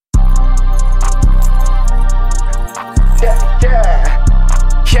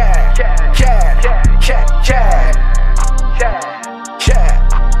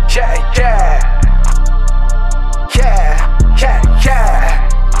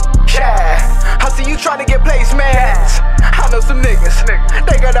know some niggas,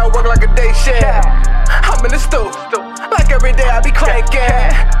 they got out work like a day shift. I'm in the stool, like every day I be cranking.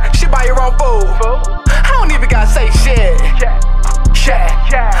 She buy your own food, I don't even gotta say shit.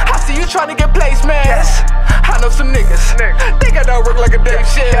 I see you tryna get placements. I know some niggas, they got out work like a day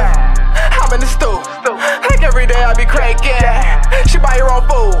shift. I'm in the stool, like every day I be cranking. She buy your own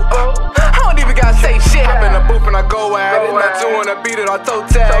food, I don't even gotta say shit. I'm in the booth and I go at it, not doing a beat it, I toe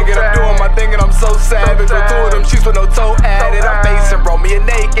tag it. I'm doing my thing and I'm so savage. With two of them sheets with no toe added. I'm facing, bro, me a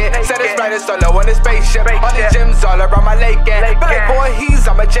naked. Said it's right, it's solo on the spaceship. All these gyms all around my lake. But like boy,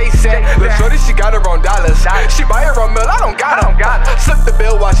 I'm adjacent. Look, shorty, she got her own dollars. She buy her own meal, I don't got them. Slip the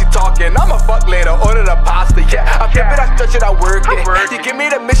bill while she talking. I'ma fuck later, order the pasta. Yeah, I flip it, I stretch it, I work it. You give me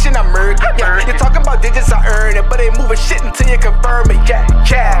the mission, I murk it. Yeah, you're talking about digits, I earn it, but ain't moving shit until you confirm it.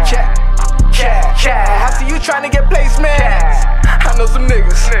 I see you trying to get placements. I know some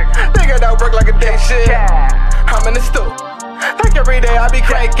niggas, they got that work like a day shift. I'm in the stool, like every day I be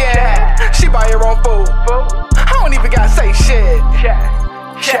cranking. She buy her own food, I don't even gotta say shit.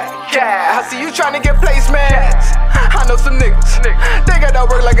 I see you trying to get placements. I know some niggas, they got that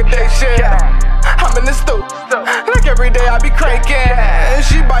work like a day shift. I'm in the stool, like every day I be cranking.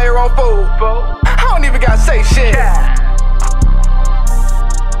 She buy her own food, I don't even gotta say shit.